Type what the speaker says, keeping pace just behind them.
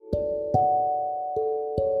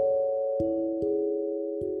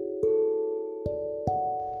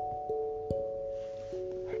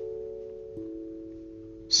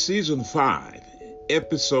Season 5,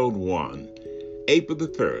 Episode 1, April the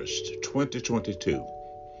 1st, 2022.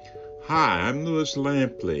 Hi, I'm Louis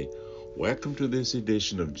Lampley. Welcome to this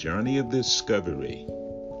edition of Journey of Discovery.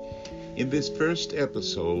 In this first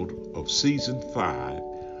episode of Season 5,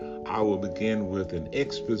 I will begin with an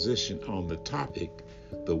exposition on the topic,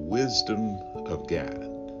 the wisdom of God.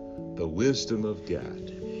 The wisdom of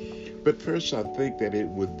God. But first, I think that it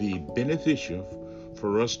would be beneficial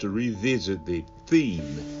for us to revisit the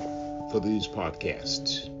theme for these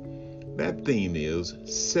podcasts. That theme is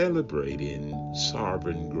celebrating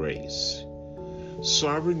sovereign grace.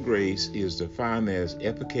 Sovereign grace is defined as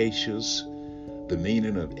efficacious. The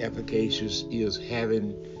meaning of efficacious is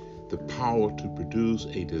having the power to produce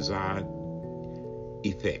a desired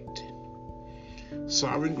effect.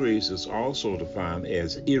 Sovereign grace is also defined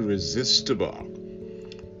as irresistible.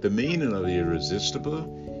 The meaning of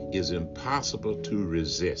irresistible is impossible to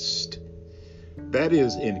resist. That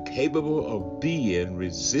is, incapable of being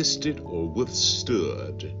resisted or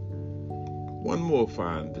withstood. One more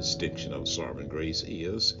fine distinction of sovereign grace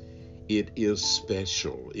is, it is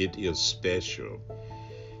special. It is special.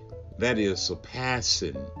 That is,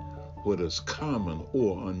 surpassing what is common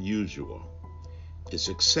or unusual. It's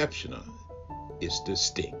exceptional. It's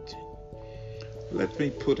distinct. Let me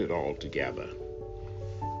put it all together.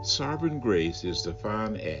 Sovereign grace is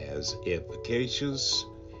defined as efficacious,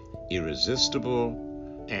 irresistible,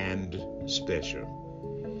 and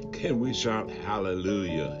special. Can we shout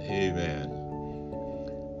hallelujah? Amen.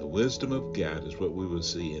 The wisdom of God is what we will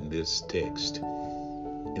see in this text.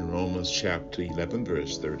 In Romans chapter 11,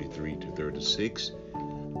 verse 33 to 36,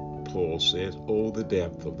 Paul says, "Oh, the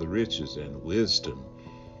depth of the riches and wisdom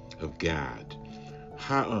of God.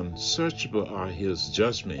 How unsearchable are his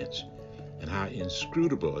judgments, and how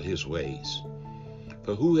inscrutable are his ways.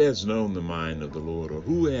 For who has known the mind of the Lord, or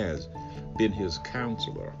who has been his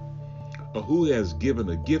counselor, or who has given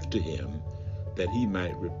a gift to him that he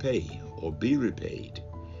might repay or be repaid?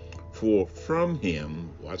 For from him,"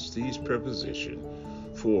 watch these prepositions,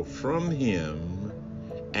 "for from him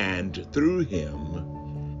and through him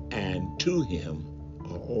and to him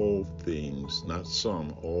are all things," not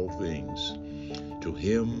some, all things. "To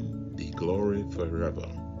him be glory forever.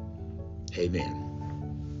 Amen."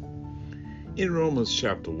 In Romans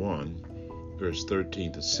chapter 1, verse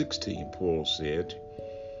 13 to 16, Paul said,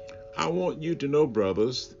 "I want you to know,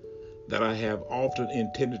 brothers, that I have often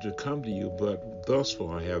intended to come to you, but thus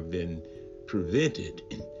far I have been prevented,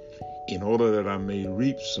 in order that I may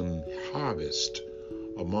reap some harvest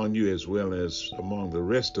among you as well as among the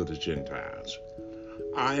rest of the Gentiles.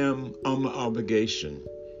 I am under obligation,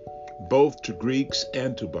 both to Greeks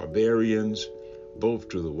and to barbarians, both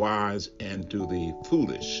to the wise and to the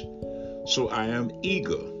foolish. So I am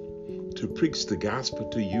eager to preach the gospel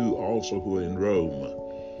to you also who are in Rome.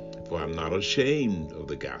 For I am not ashamed of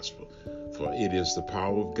the gospel, for it is the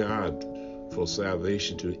power of God for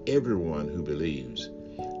salvation to everyone who believes,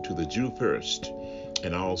 to the Jew first,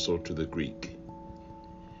 and also to the Greek."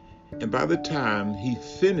 And by the time he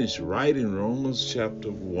finished writing Romans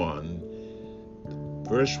chapter 1,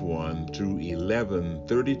 verse 1 through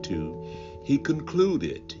 11:32, he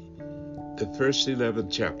concluded the first 11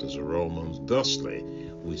 chapters of Romans thusly.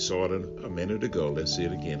 We saw it a minute ago. Let's see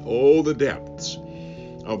it again. "Oh, the depths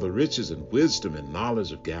of the riches and wisdom and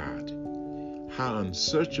knowledge of God. How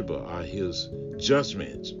unsearchable are his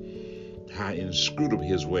judgments, how inscrutable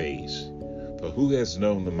his ways. For who has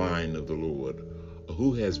known the mind of the Lord, or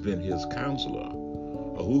who has been his counselor,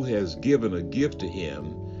 or who has given a gift to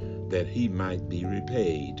him that he might be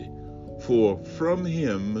repaid? For from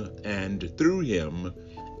him and through him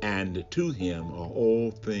and to him are all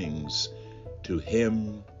things. To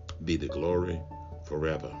him be the glory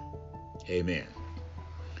forever. Amen."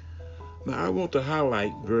 Now I want to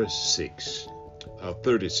highlight verse 6,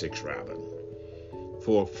 36 rather.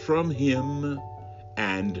 "For from him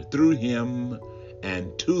and through him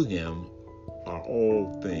and to him are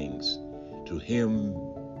all things. To him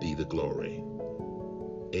be the glory.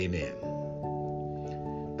 Amen."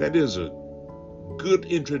 That is a good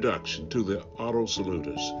introduction to the Ordo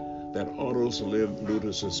Salutis. That Ordo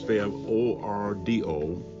Salutis is spelled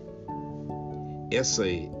O-R-D-O-S-A-L-U-T-I-S,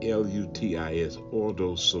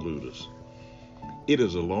 Ordo Salutis. It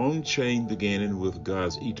is a long chain beginning with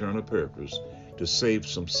God's eternal purpose to save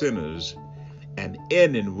some sinners and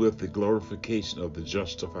ending with the glorification of the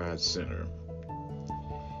justified sinner.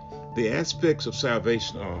 The aspects of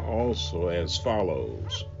salvation are also as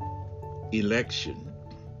follows: election,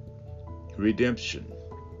 redemption,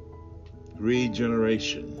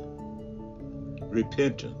 regeneration,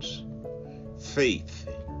 repentance, faith,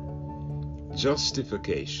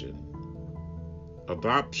 justification,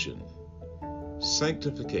 adoption,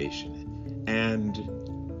 sanctification, and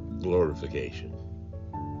glorification.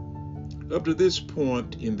 Up to this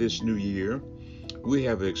point in this new year, we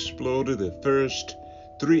have explored the first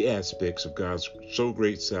three aspects of God's so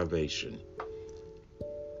great salvation.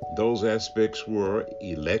 Those aspects were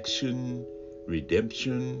election,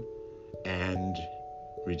 redemption, and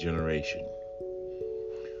regeneration.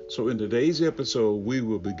 So in today's episode, we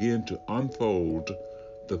will begin to unfold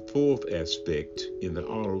the fourth aspect in the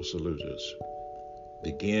auto saluters.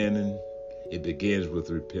 It begins with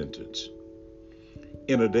repentance.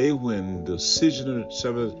 In a day when the decision of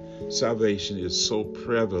salvation is so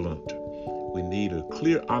prevalent, we need a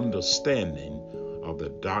clear understanding of the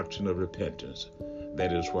doctrine of repentance.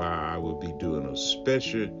 That is why I will be doing a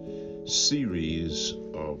special series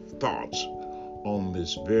of thoughts on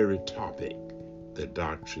this very topic, the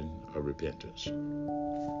doctrine of repentance.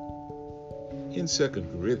 In 2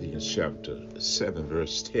 Corinthians chapter 7,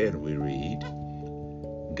 verse 10, we read,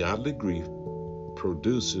 "Godly grief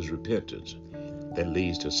produces repentance that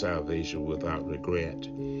leads to salvation without regret,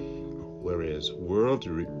 whereas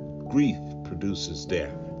worldly grief produces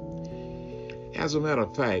death." As a matter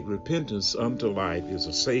of fact, repentance unto life is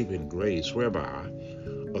a saving grace whereby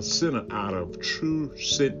a sinner, out of true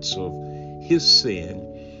sense of his sin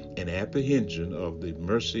and apprehension of the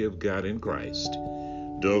mercy of God in Christ,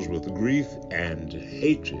 does with grief and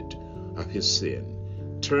hatred of his sin,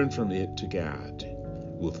 turn from it to God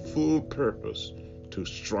with full purpose to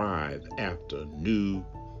strive after new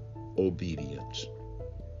obedience.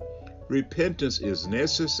 Repentance is a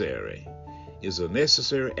necessary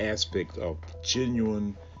aspect of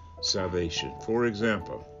genuine salvation. For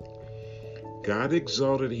example, God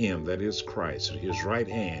exalted him, that is Christ, at his right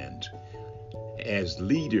hand as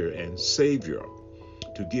leader and savior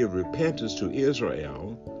to give repentance to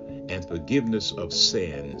Israel and forgiveness of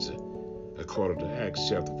sins, according to Acts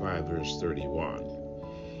chapter 5, verse 31.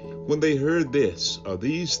 When they heard this, of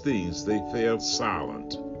these things, they fell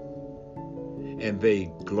silent, and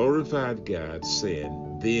they glorified God,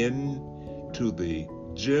 saying, "Then to the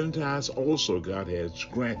Gentiles also God has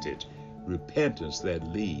granted repentance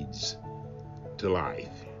that leads to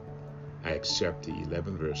life." Acts chapter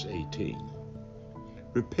 11, verse 18.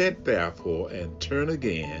 "Repent therefore and turn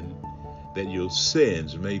again, that your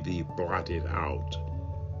sins may be blotted out."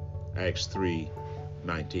 Acts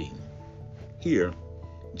 3:19. Here,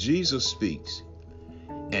 Jesus speaks,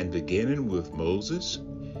 and beginning with Moses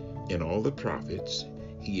and all the prophets,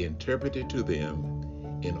 he interpreted to them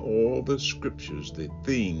in all the scriptures the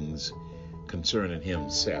things concerning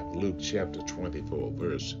himself. Luke chapter 24,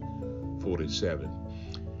 verse 47.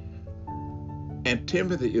 And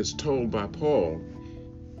Timothy is told by Paul,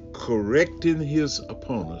 correcting his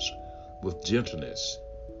opponents with gentleness,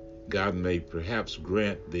 God may perhaps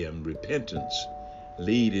grant them repentance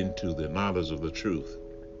leading to the knowledge of the truth,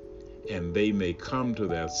 and they may come to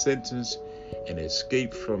their senses and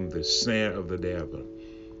escape from the snare of the devil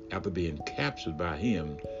after being captured by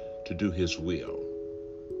him to do his will.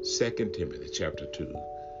 2 Timothy chapter 2,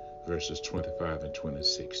 verses 25 and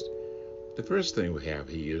 26. The first thing we have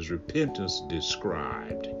here is repentance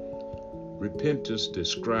described. Repentance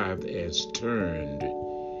described as turned,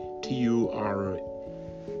 T-U-R-N-E-D,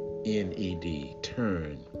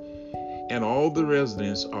 turn. And all the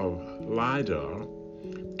residents of Lydda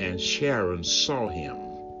and Sharon saw him,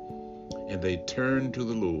 and they turned to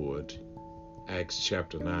the Lord. Acts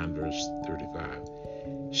chapter 9, verse 35.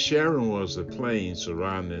 Sharon was the plain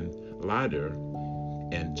surrounding Lydda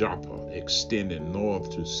and Joppa, extending north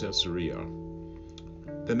to Caesarea.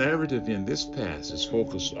 The narrative in this passage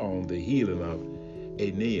focused on the healing of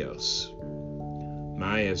Aeneas.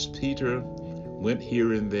 Now, as Peter went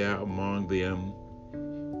here and there among them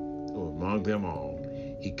all,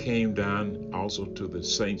 he came down also to the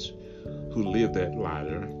saints who lived at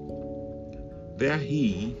Lydda. There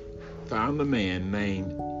he found a man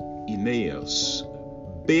named Aeneas,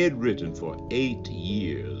 bedridden for 8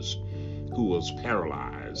 years, who was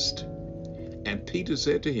paralyzed. And Peter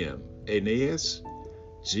said to him, "Aeneas,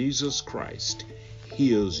 Jesus Christ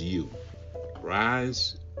heals you.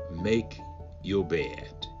 Rise, make your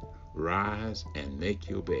bed." Rise and make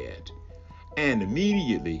your bed. And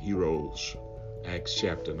immediately he rose. Acts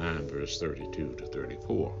chapter 9, verse 32 to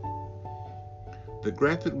 34. The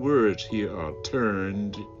graphic words here are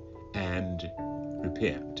turned and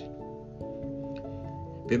repent.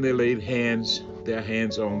 Then they laid their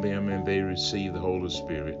hands on them, and they received the Holy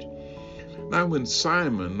Spirit. Now when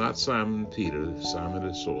Simon, not Simon Peter, Simon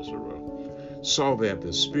the sorcerer, saw that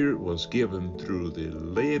the Spirit was given through the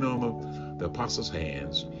laying on the apostles'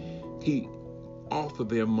 hands, he offered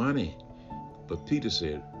them money. But Peter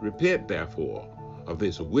said, "Repent therefore, of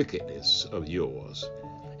this wickedness of yours,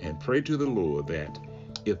 and pray to the Lord that,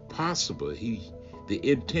 if possible, the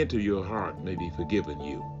intent of your heart may be forgiven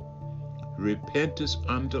you. Repentance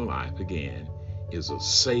unto life, again, is a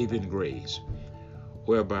saving grace,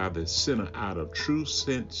 whereby the sinner, out of true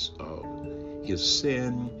sense of his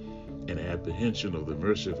sin and apprehension of the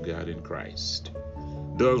mercy of God in Christ,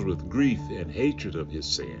 does with grief and hatred of his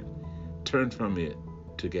sin turn from it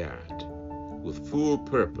to God with full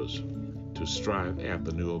purpose to strive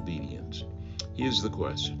after new obedience. Here's the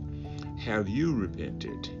question: have you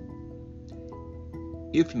repented?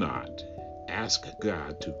 If not, ask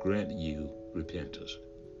God to grant you repentance.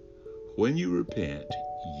 When you repent,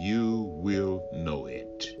 you will know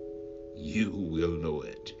it. You will know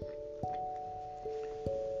it.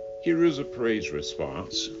 Here is a praise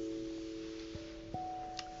response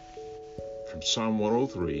from Psalm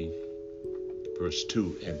 103, verse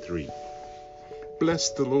 2 and 3.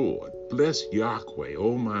 Bless the Lord, bless Yahweh,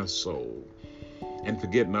 O my soul, and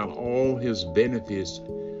forget not all his benefits,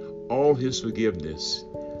 all his forgiveness,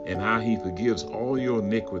 and how he forgives all your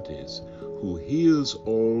iniquities, who heals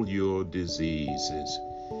all your diseases.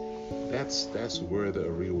 That's worth a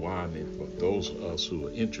rewinding for those of us who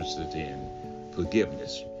are interested in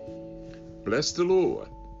forgiveness. Bless the Lord,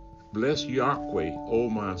 bless Yahweh, O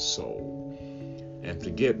my soul, and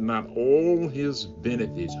forget not all his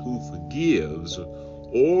benefits, who forgives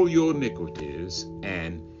all your iniquities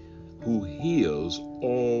and who heals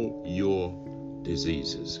all your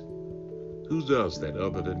diseases. Who does that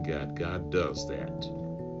other than God? God does that.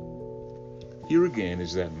 Here again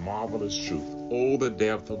is that marvelous truth. Oh, the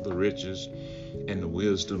depth of the riches and the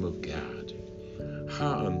wisdom of God.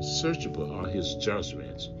 How unsearchable are his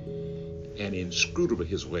judgments and inscrutable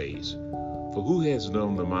his ways. For who has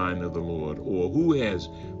known the mind of the Lord, or who has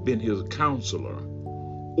been his counselor,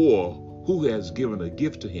 or who has given a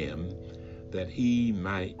gift to him that he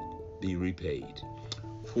might be repaid?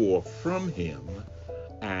 For from him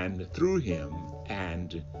and through him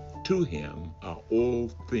and to him are all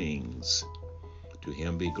things. To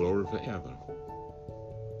him be glory forever.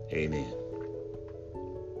 Amen.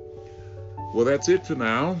 Well, that's it for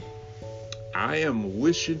now. I am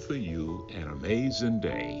wishing for you an amazing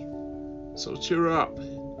day. So cheer up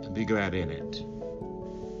and be glad in it.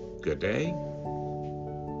 Good day.